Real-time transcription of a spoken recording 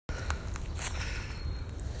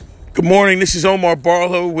Good morning. This is Omar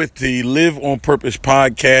Barlow with the Live on Purpose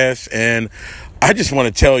podcast. And I just want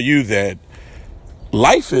to tell you that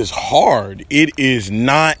life is hard. It is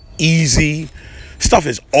not easy. Stuff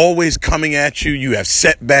is always coming at you. You have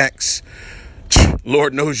setbacks.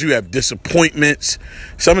 Lord knows you have disappointments.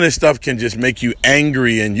 Some of this stuff can just make you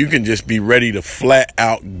angry and you can just be ready to flat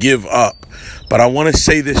out give up. But I want to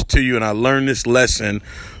say this to you, and I learned this lesson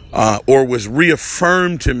or was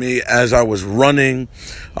reaffirmed to me as I was running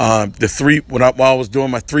while I was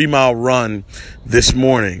doing my 3-mile run this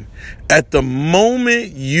morning. At the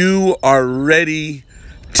moment you are ready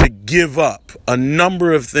to give up, a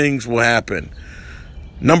number of things will happen.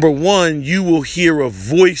 Number one, you will hear a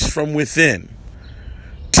voice from within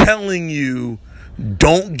telling you,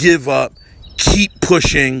 don't give up, keep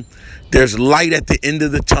pushing. There's light at the end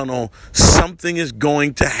of the tunnel. Something is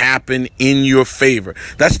going to happen in your favor.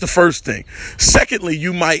 That's the first thing. Secondly,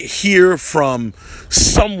 you might hear from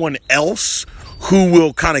someone else who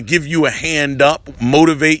will kind of give you a hand up,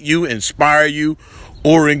 motivate you, inspire you,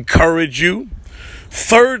 or encourage you.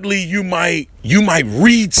 Thirdly, you might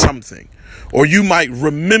read something, or you might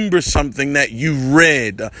remember something that you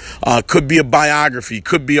read. Could be a biography,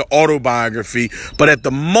 could be an autobiography. But at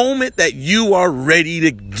the moment that you are ready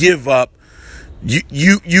to give up,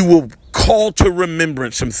 you will call to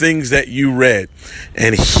remembrance some things that you read.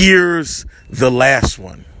 And here's the last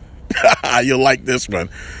one. You'll like this one.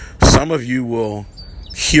 Some of you will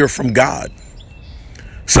hear from God.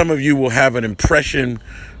 Some of you will have an impression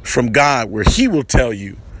from God where He will tell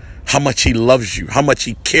you how much He loves you, how much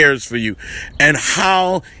He cares for you, and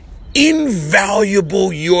how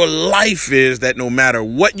invaluable your life is, that no matter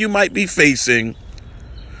what you might be facing,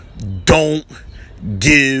 don't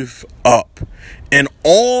give up. And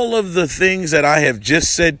all of the things that I have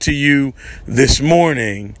just said to you this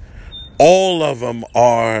morning, all of them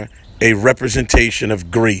are a representation of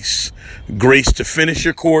grace. Grace to finish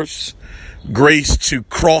your course, grace to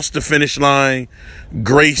cross the finish line,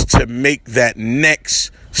 grace to make that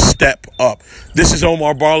next step up. This is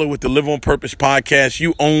Omar Barlow with the Live on Purpose podcast.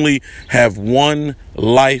 You only have one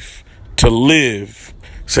life to live,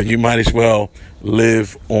 so you might as well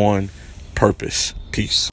live on purpose. Peace.